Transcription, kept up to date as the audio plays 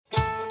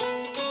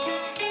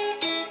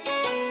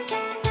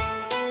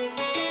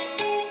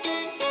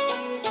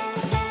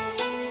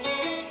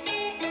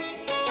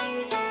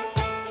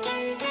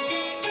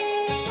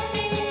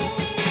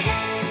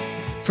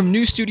From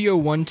New Studio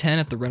 110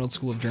 at the Reynolds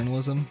School of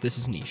Journalism, this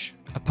is Niche,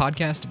 a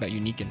podcast about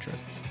unique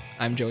interests.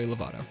 I'm Joey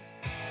Lovato.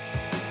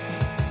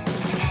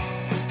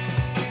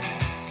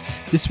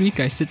 This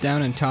week, I sit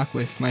down and talk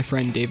with my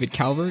friend David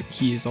Calvert.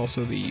 He is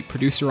also the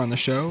producer on the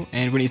show,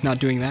 and when he's not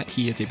doing that,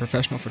 he is a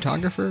professional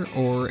photographer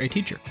or a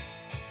teacher.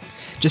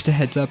 Just a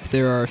heads up,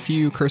 there are a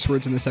few curse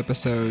words in this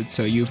episode,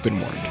 so you've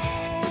been warned.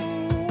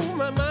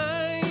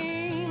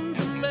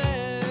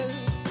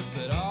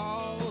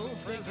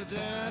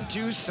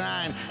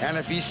 Sign, and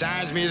if he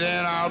signs me,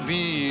 then I'll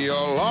be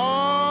alone.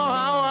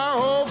 How I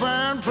hope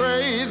and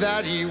pray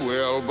that he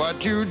will,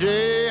 but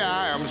today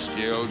I am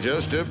still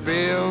just a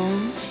bill.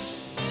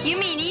 You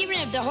mean even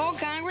if the whole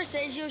Congress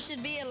says you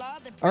should be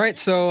allowed to... All right,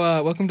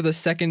 so welcome to the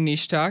second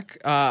Niche Talk.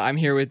 I'm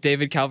here with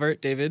David Calvert.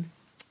 David.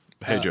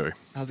 Hey, Joey.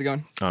 How's it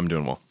going? I'm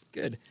doing well.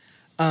 Good.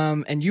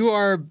 And you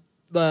are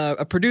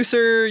a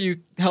producer. You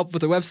help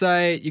with the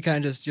website. You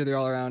kind of you're the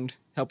all-around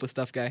help with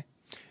stuff guy.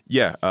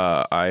 Yeah,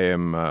 I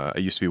am. I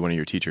used to be one of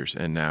your teachers,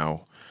 and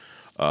now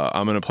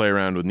I'm going to play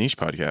around with niche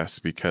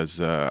podcasts because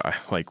I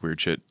like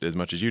weird shit as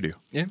much as you do.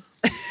 Yeah.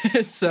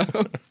 So,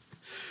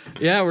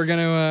 yeah, we're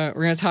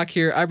gonna talk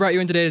here. I brought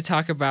you in today to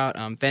talk about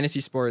fantasy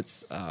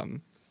sports,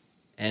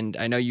 and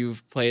I know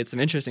you've played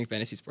some interesting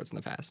fantasy sports in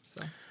the past.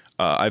 So.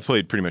 I've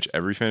played pretty much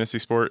every fantasy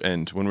sport,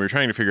 and when we were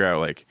trying to figure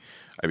out,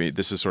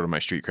 this is sort of my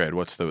street cred.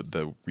 What's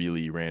the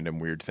really random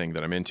weird thing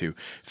that I'm into?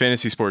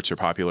 Fantasy sports are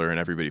popular, and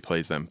everybody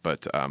plays them,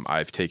 but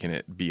I've taken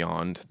it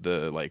beyond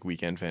the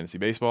weekend fantasy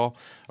baseball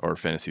or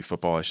fantasy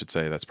football, I should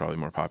say. That's probably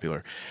more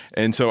popular.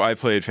 And so I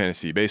played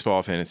fantasy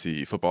baseball,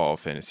 fantasy football,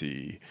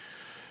 fantasy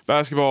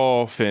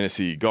basketball,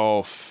 fantasy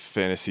golf,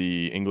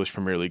 fantasy English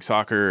Premier League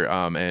soccer,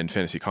 and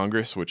fantasy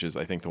Congress, which is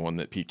I think the one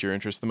that piqued your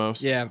interest the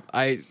most. Yeah,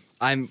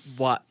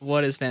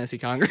 what is Fantasy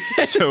Congress?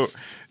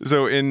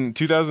 So in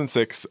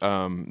 2006,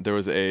 there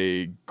was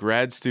a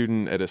grad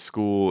student at a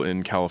school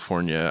in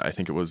California. I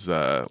think it was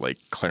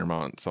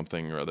Claremont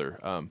something or other.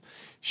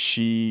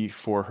 She,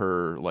 for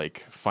her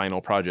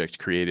final project,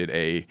 created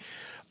a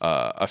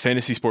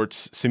fantasy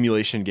sports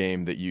simulation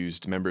game that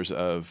used members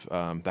of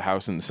the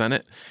House and the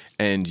Senate,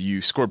 and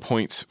you scored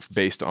points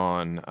based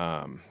on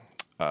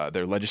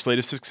their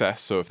legislative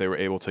success. So if they were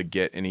able to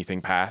get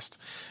anything passed.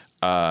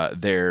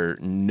 Their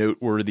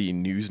noteworthy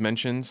news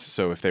mentions.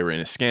 So if they were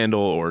in a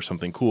scandal or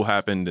something cool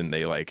happened and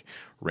they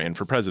ran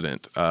for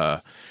president,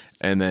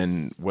 and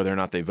then whether or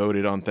not they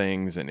voted on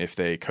things and if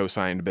they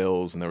co-signed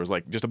bills, and there was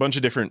just a bunch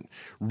of different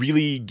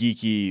really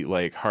geeky,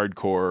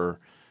 hardcore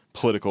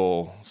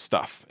political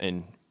stuff.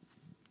 And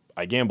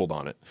I gambled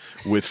on it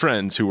with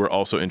friends who were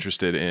also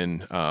interested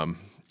in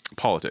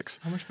politics.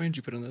 How much money did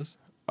you put in this?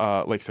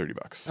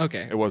 $30.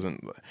 Okay. It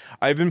wasn't.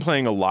 I've been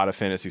playing a lot of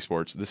fantasy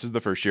sports. This is the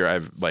first year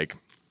I've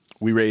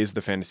we raised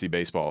the fantasy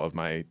baseball of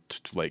my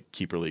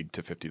keeper league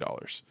to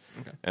 $50.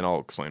 Okay. And I'll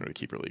explain what a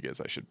keeper league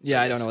is.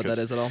 I don't know what that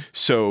is at all.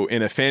 So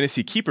in a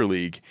fantasy keeper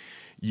league,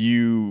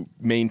 you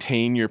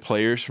maintain your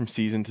players from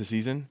season to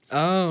season.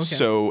 Oh, okay.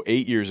 So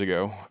 8 years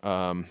ago,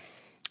 a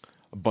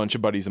bunch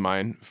of buddies of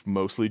mine,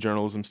 mostly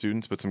journalism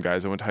students, but some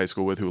guys I went to high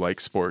school with who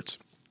like sports,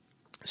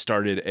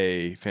 started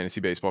a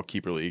fantasy baseball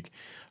keeper league.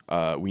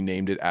 We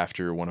named it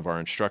after one of our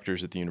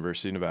instructors at the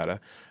University of Nevada.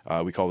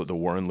 We called it the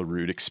Warren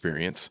LaRude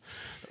Experience,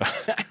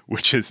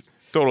 which is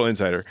total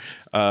insider.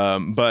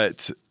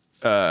 But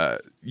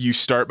you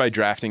start by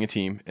drafting a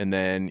team, and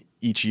then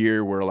each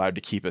year we're allowed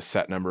to keep a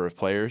set number of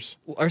players.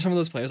 Are some of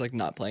those players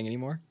not playing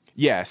anymore?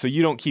 Yeah, so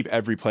you don't keep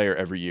every player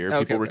every year.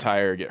 People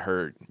retire, get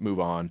hurt, move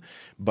on.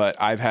 But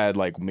I've had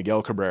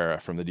Miguel Cabrera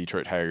from the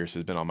Detroit Tigers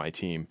has been on my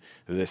team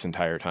this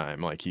entire time.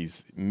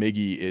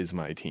 Miggy is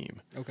my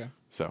team. Okay.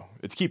 So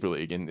it's keeper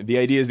league, and the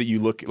idea is that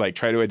you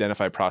try to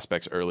identify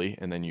prospects early,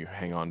 and then you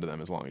hang on to them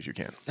as long as you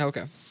can.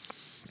 Okay.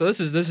 So this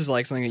is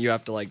something that you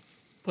have to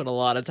put a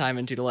lot of time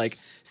into to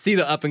see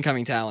the up and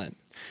coming talent.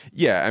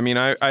 Yeah, I mean,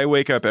 I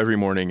wake up every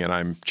morning and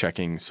I'm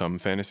checking some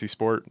fantasy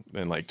sport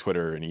and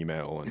Twitter and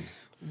email and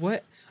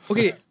what.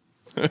 Okay,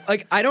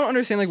 I don't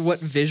understand what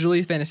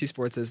visually fantasy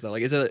sports is though.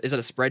 Is it a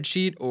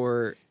spreadsheet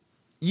or?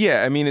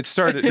 Yeah, I mean, it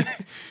started.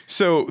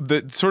 So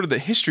the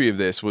history of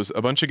this was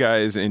a bunch of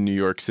guys in New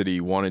York City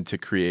wanted to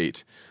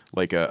create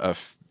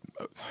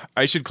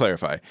I should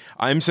clarify.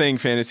 I'm saying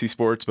fantasy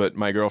sports, but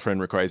my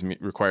girlfriend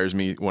requires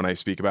me when I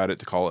speak about it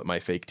to call it my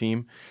fake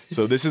team.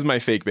 So this is my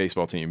fake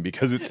baseball team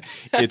because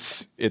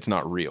it's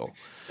not real.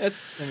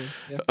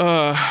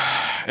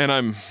 And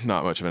I'm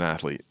not much of an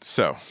athlete,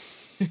 so.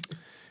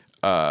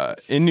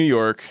 In New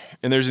York,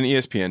 and there's an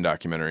ESPN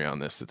documentary on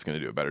this that's going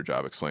to do a better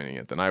job explaining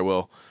it than I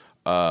will.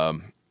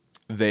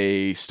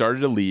 They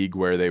started a league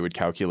where they would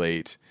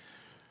calculate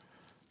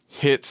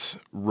hits,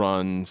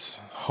 runs,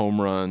 home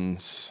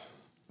runs,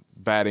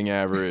 batting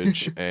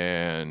average,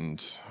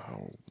 and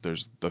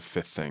there's the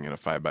fifth thing in a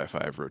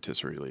 5x5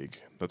 rotisserie league.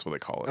 That's what they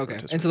call it.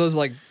 Okay, and so those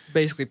are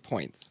basically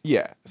points.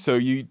 Yeah, so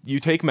you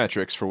take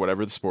metrics for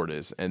whatever the sport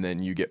is, and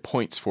then you get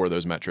points for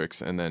those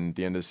metrics, and then at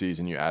the end of the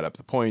season you add up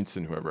the points,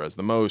 and whoever has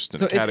the most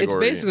in a category. It's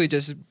basically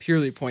just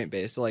purely point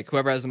based. So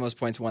whoever has the most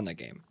points won that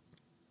game.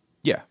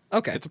 Yeah.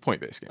 Okay. It's a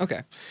point-based game.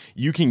 Okay.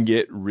 You can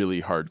get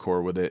really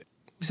hardcore with it.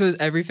 So does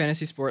every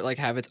fantasy sport like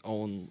have its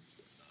own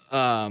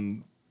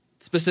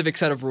specific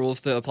set of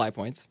rules to apply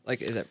points?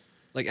 Like, is it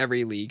like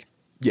every league?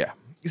 Yeah.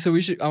 So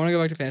I want to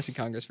go back to Fantasy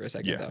Congress for a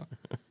second, Yeah. though.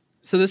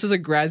 So this is a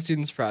grad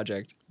student's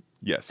project,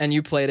 Yes. and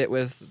you played it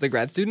with the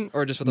grad student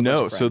or just with a bunch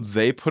No, of so friends?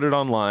 they put it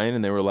online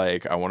and they were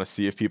like, I want to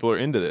see if people are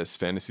into this.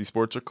 Fantasy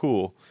sports are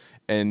cool.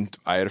 And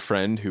I had a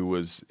friend who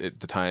was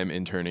at the time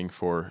interning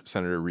for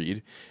Senator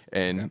Reid,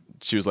 and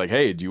she was like,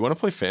 hey, do you want to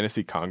play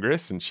Fantasy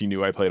Congress? And she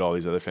knew I played all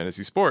these other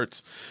fantasy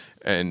sports.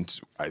 And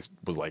I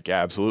was like,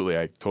 yeah, absolutely.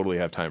 I totally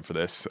have time for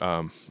this.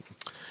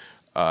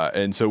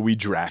 And so we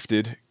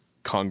drafted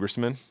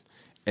congressmen,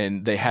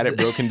 and they had it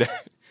broken down.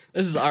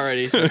 This is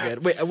already so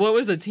good. Wait, what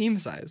was the team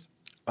size?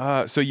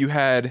 So you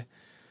had,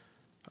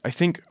 I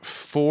think,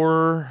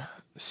 4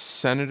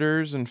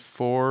 senators and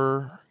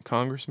 4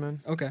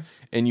 congressmen. Okay.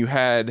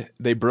 And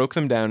they broke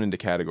them down into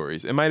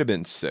categories. It might have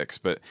been 6,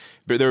 but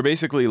they were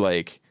basically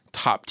like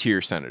top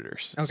tier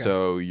senators. Okay.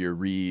 So your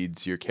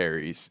Reids, your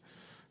Kerrys,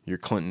 your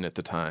Clinton at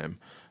the time.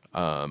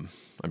 I'm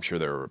sure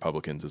there were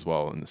Republicans as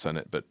well in the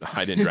Senate, but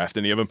I didn't draft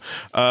any of them.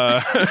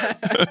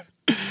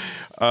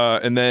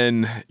 And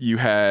then you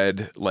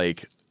had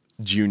like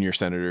junior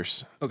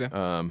senators. Okay.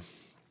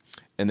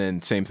 And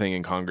then same thing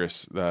in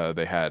Congress.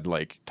 They had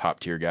like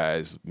top tier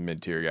guys,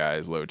 mid tier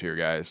guys, low tier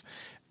guys.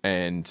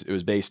 And it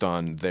was based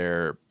on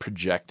their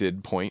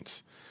projected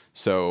points.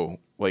 So,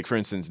 like, for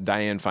instance,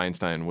 Dianne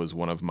Feinstein was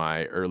one of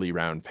my early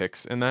round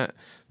picks in that.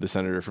 The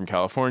senator from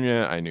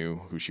California, I knew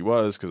who she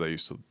was because I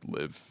used to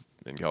live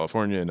in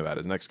California.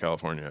 Nevada's next to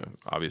California,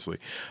 obviously.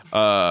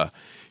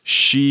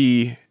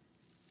 She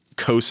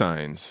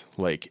cosigns,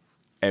 like,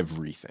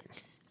 everything.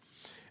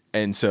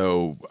 And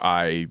so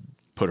I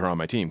put her on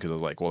my team because I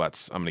was like, well, I'm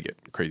going to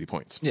get crazy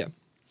points. Yeah.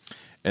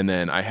 And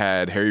then I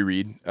had Harry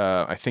Reid.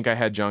 I think I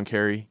had John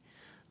Kerry.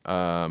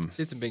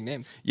 It's a big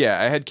name. Yeah,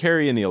 I had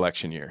Kerry in the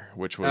election year,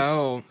 which was...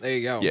 Oh, there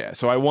you go. Yeah,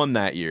 so I won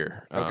that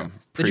year. Okay.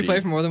 Did you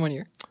play for more than 1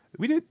 year?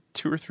 We did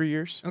 2 or 3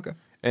 years. Okay.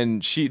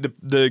 And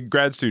the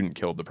grad student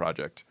killed the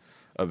project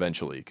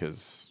eventually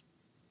because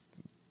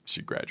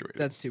she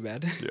graduated. That's too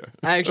bad. Yeah.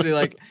 I actually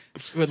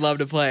would love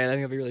to play. I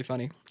think it'd be really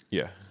funny.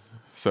 Yeah.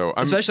 So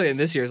I'm... Especially in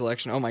this year's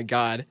election. Oh my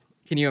God.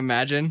 Can you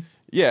imagine?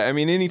 Yeah, I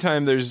mean,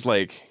 anytime there's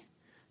like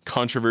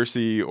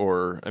controversy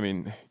or, I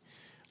mean...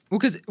 Well,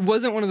 because it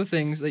wasn't one of the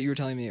things that you were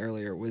telling me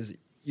earlier was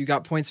you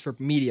got points for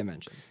media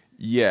mentions.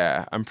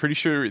 Yeah, I'm pretty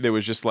sure there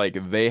was just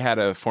like they had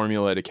a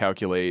formula to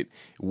calculate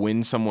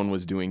when someone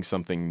was doing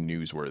something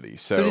newsworthy.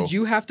 So did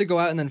you have to go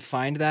out and then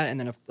find that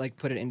and then like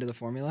put it into the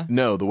formula?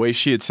 No, the way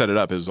she had set it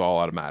up, it was all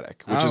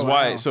automatic, which is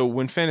why. So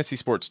when fantasy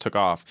sports took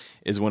off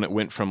is when it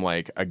went from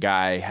like a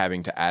guy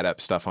having to add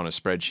up stuff on a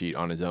spreadsheet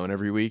on his own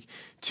every week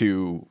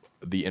to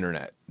the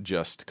internet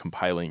just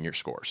compiling your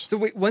scores. So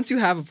wait, once you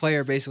have a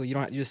player, basically you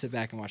just sit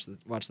back and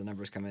watch the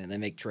numbers come in and they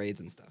make trades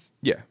and stuff.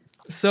 Yeah.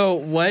 So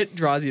what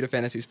draws you to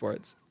fantasy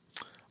sports?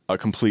 A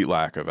complete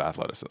lack of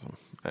athleticism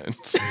and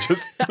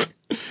just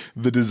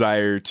the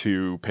desire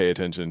to pay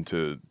attention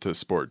to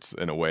sports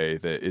in a way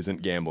that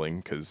isn't gambling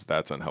because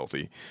that's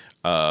unhealthy.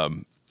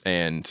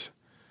 And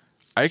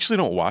I actually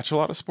don't watch a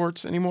lot of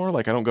sports anymore.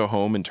 Like I don't go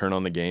home and turn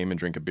on the game and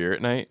drink a beer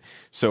at night.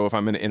 So if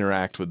I'm going to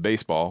interact with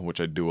baseball, which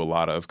I do a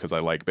lot of because I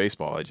like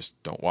baseball, I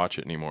just don't watch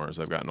it anymore as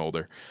I've gotten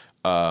older.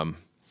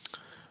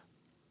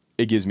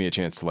 It gives me a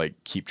chance to like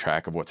keep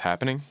track of what's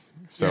happening.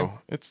 So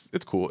it's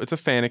cool. It's a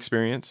fan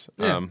experience.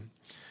 Yeah.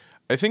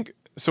 I think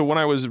so. When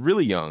I was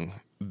really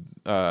young,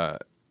 I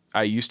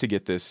used to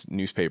get this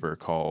newspaper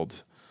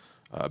called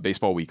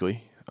Baseball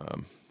Weekly,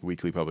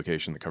 weekly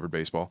publication that covered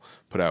baseball,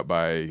 put out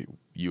by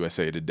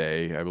USA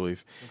Today, I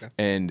believe. Okay.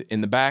 And in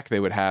the back, they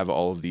would have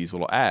all of these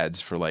little ads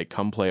for like,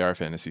 come play our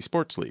fantasy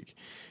sports league.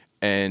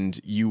 And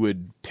you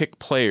would pick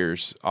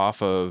players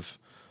off of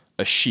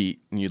a sheet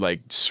and you'd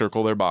like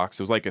circle their box.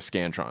 It was like a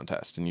Scantron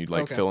test and you'd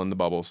like fill in the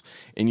bubbles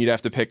and you'd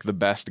have to pick the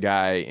best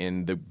guy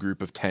in the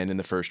group of 10 in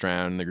the first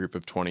round and the group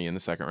of 20 in the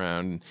second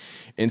round.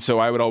 And so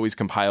I would always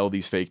compile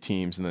these fake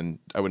teams and then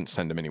I wouldn't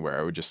send them anywhere.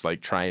 I would just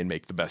like try and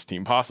make the best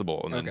team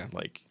possible and then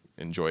like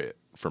enjoy it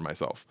for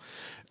myself.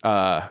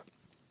 And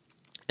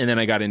then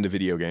I got into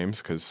video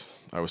games because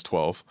I was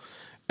 12.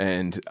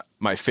 And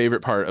my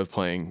favorite part of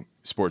playing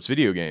sports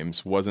video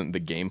games wasn't the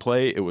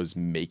gameplay, it was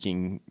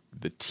making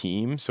the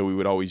team. So we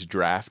would always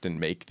draft and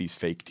make these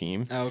fake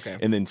teams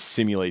and then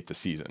simulate the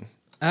season.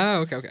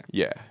 Oh, okay.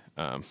 Yeah.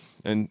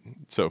 And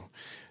so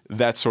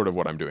that's sort of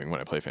what I'm doing when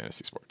I play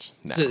fantasy sports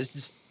now. So it's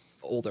just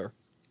older.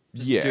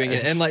 Just yeah. Doing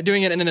it, and like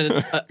doing it in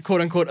a quote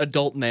unquote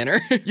adult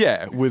manner.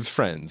 Yeah, with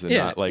friends and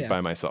not like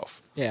by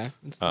myself. Yeah.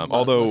 It's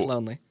although less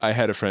lonely. I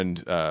had a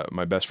friend,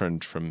 my best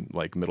friend from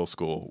like middle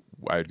school,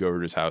 I would go over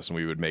to his house and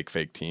we would make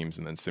fake teams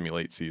and then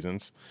simulate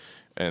seasons.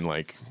 And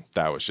like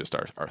that was just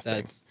our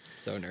thing. That's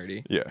so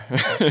nerdy.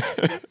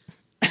 Yeah.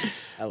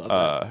 I love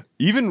that.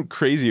 Even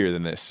crazier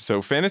than this.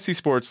 So fantasy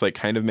sports like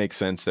kind of make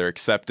sense. They're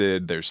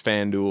accepted. There's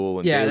FanDuel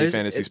and daily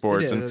fantasy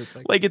sports. And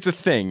like it's a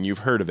thing. You've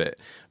heard of it.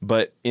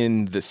 But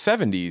in the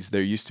 70s,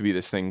 there used to be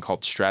this thing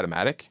called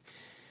Stratomatic.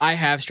 I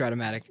have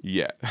Stratomatic.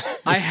 Yeah.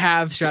 I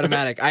have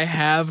Stratomatic. I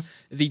have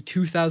the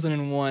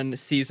 2001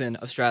 season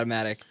of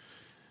Stratomatic.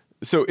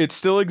 So it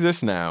still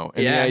exists now,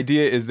 and Yeah. the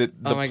idea is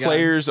that the Oh my God.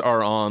 players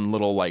are on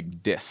little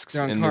like discs.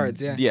 They're on and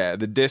cards, the, yeah. Yeah,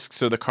 the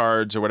discs or the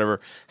cards or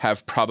whatever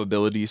have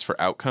probabilities for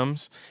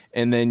outcomes,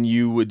 and then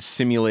you would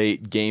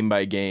simulate game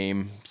by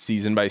game,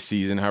 season by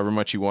season, however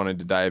much you wanted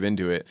to dive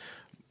into it,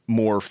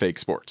 more fake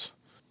sports.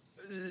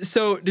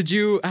 So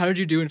how did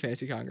you do in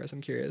Fantasy Congress?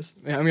 I'm curious.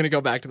 I'm going to go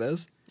back to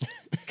this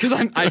because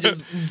I'm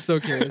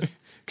so curious.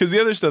 Because the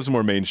other stuff's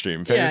more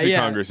mainstream. Fantasy yeah.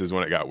 Congress is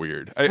when it got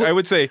weird. I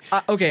would say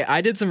Okay, I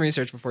did some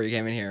research before you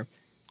came in here.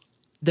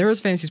 There is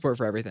fantasy sport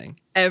for everything.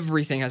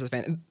 Everything has a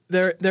fan.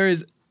 There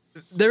is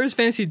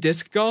fantasy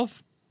disc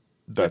golf.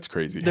 that's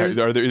crazy. there's-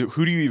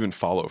 Who do you even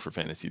follow for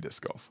fantasy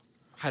disc golf?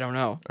 I don't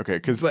know. Okay,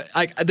 because But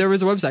there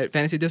was a website,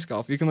 Fantasy Disc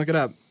Golf. You can look it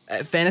up.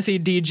 At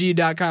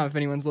fantasydg.com if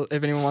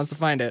anyone wants to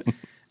find it.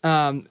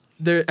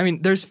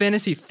 There's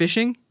fantasy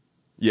fishing.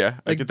 yeah,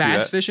 I like could bass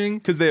see that. fishing.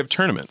 Because they have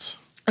tournaments.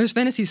 There's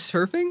fantasy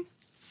surfing.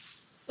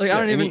 Like I Yeah,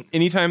 don't even.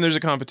 Anytime there's a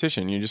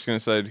competition, you're just going to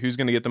decide who's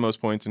going to get the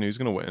most points and who's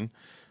going to win.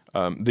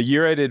 The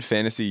year I did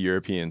fantasy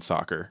European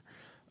soccer,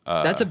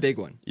 That's a big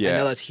one. I yeah.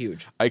 know that's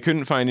huge. I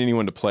couldn't find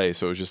anyone to play,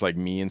 so it was just like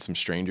me and some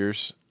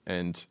strangers,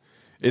 and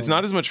it's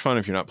not as much fun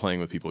if you're not playing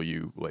with people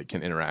you like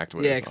can interact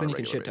with. Yeah, 'cause on then a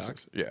you can regular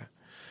shit basis.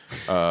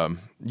 Yeah.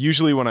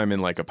 Usually when I'm in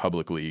like a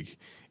public league,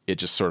 it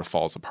just sort of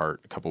falls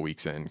apart a couple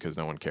weeks in because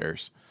no one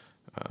cares.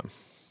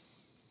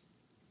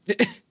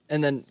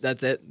 And then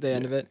that's it. The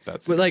end of it.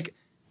 that's But it. like,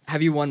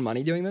 have you won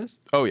money doing this?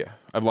 Oh yeah,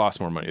 I've lost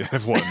more money than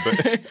I've won,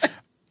 but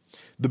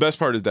the best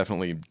part is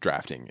definitely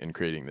drafting and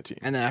creating the team.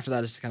 And then after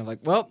that, it's kind of like,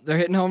 well, they're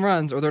hitting home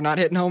runs or they're not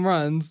hitting home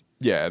runs.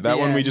 Yeah, that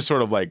one we end. just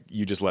sort of like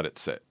you just let it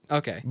sit.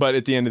 Okay. But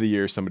at the end of the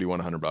year, somebody won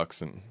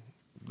 $100, and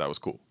that was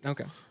cool.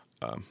 Okay.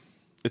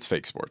 It's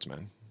fake sports,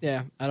 man.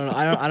 Yeah. I don't know.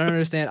 I don't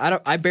understand.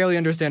 I barely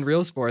understand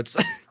real sports.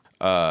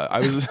 I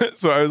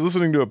was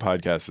listening to a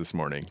podcast this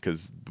morning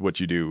because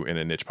what you do in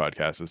a niche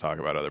podcast is talk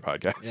about other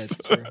podcasts. Yeah, it's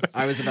true.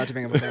 I was about to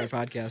bring up another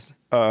podcast.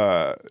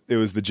 It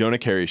was the Jonah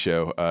Carey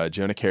show.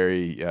 Jonah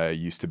Carey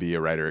used to be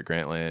a writer at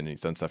Grantland, and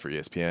he's done stuff for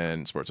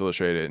ESPN, Sports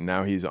Illustrated, and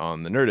now he's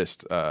on the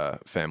Nerdist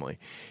family.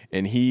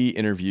 And he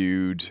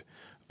interviewed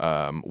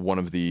one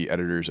of the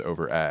editors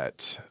over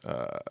at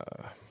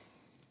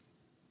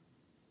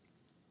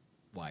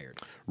Wired.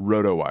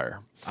 RotoWire.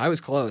 I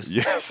was close.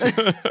 Yes.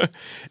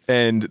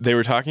 And they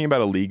were talking about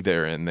a league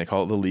they're in. They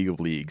call it the League of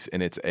Leagues,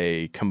 and it's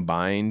a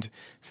combined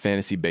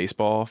fantasy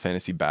baseball,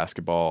 fantasy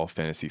basketball,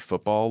 fantasy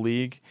football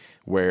league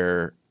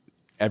where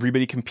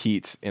everybody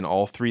competes in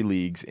all three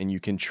leagues, and you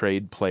can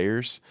trade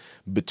players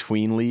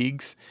between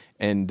leagues.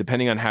 And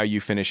depending on how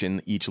you finish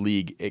in each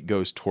league, it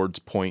goes towards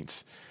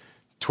points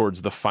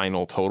towards the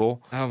final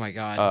total. Oh my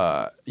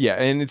God. Yeah,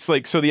 and it's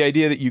like, so the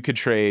idea that you could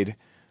trade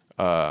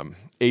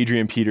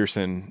Adrian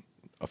Peterson,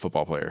 a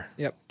football player.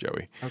 Yep.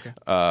 Joey. Okay.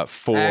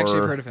 For I actually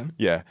have heard of him.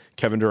 Yeah,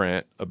 Kevin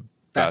Durant, a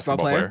basketball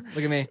player.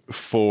 Look at me.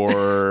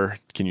 For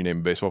can you name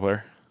a baseball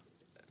player?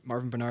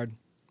 Marvin Bernard.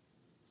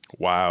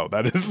 Wow,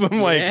 that is some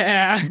like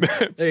Yeah.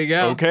 There you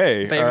go.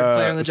 Okay, Favorite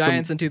player on the some-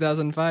 Giants in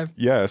 2005.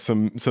 yeah,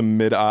 some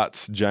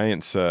mid-aughts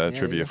Giants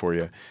trivia yeah. for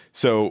you.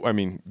 So I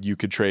mean, you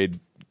could trade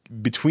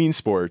between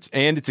sports,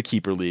 and it's a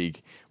keeper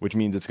league, which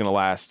means it's going to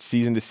last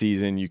season to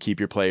season. You keep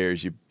your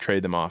players, you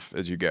trade them off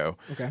as you go.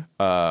 Okay.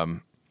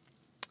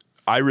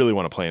 I really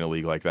want to play in a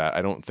league like that.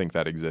 I don't think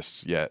that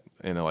exists yet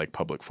in a like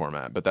public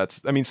format, but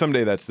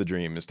someday that's the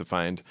dream, is to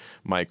find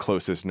my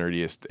closest,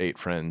 nerdiest 8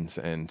 friends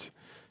and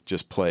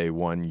just play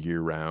one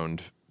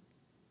year-round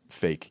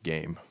fake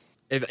game.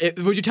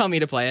 Would you tell me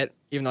to play it,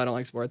 even though I don't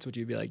like sports? Would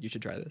you be like, you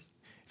should try this?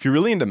 If you're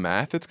really into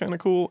math, it's kind of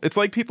cool. It's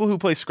like people who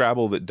play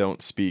Scrabble that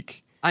don't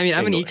speak I mean,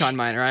 I'm English. an econ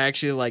minor. I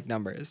actually like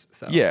numbers.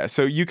 So Yeah,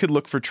 so you could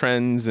look for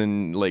trends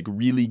and like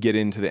really get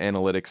into the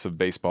analytics of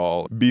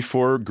baseball.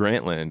 Before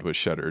Grantland was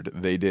shuttered,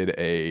 they did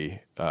a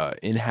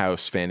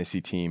in-house fantasy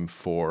team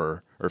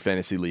or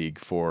fantasy league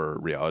for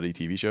reality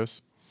TV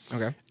shows.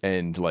 Okay.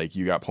 And like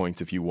you got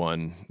points if you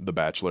won The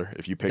Bachelor,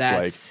 if you picked That's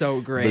like so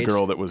the great.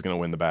 girl that was going to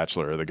win The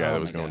Bachelor or the guy Oh that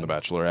was my going to win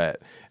God. The Bachelorette.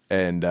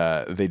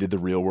 And they did the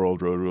Real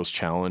World Road Rules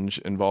Challenge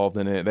involved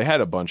in it. They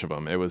had a bunch of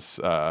them. It was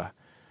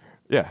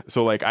yeah,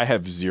 so like I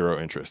have zero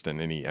interest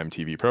in any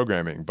MTV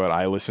programming, but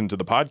I listen to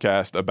the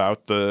podcast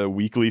about the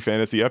weekly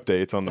fantasy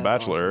updates on The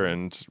That's Bachelor awesome.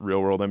 and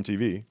Real World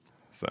MTV.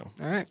 So,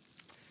 All right.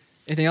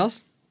 Anything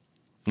else?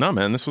 no,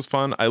 man, this was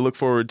fun. I look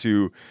forward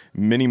to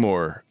many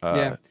more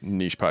Yeah.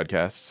 niche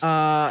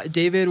podcasts.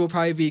 David will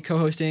probably be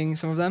co-hosting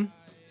some of them,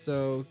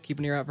 so keep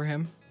an ear out for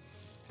him.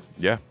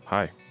 Yeah,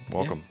 hi,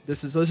 welcome. Yeah.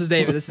 This is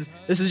David. this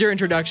is your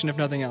introduction, if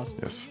nothing else.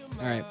 Yes.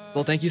 All right.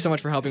 Well, thank you so much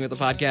for helping with the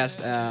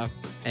podcast,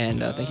 and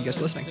thank you guys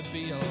for listening.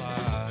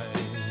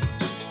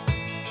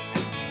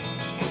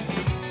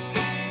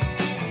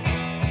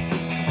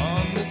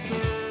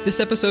 This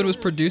episode was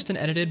produced and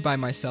edited by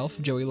myself,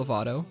 Joey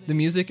Lovato. The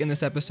music in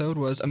this episode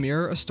was A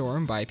Mirror, a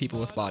Storm by People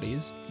with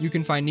Bodies. You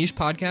can find Niche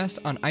Podcast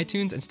on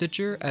iTunes and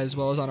Stitcher, as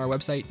well as on our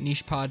website,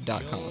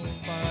 nichepod.com.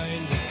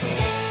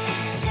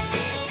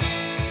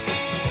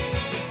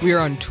 We are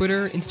on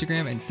Twitter,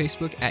 Instagram, and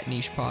Facebook at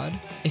NichePod.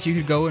 If you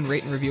could go and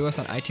rate and review us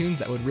on iTunes,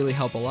 that would really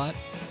help a lot.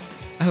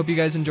 I hope you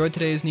guys enjoyed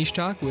today's Niche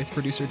Talk with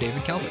producer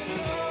David Calvert.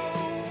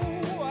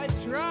 I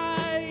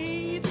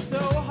tried so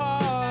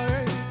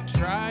hard,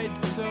 tried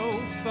so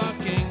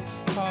fucking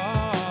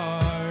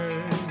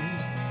hard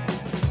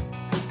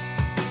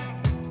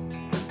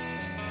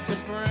to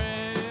bring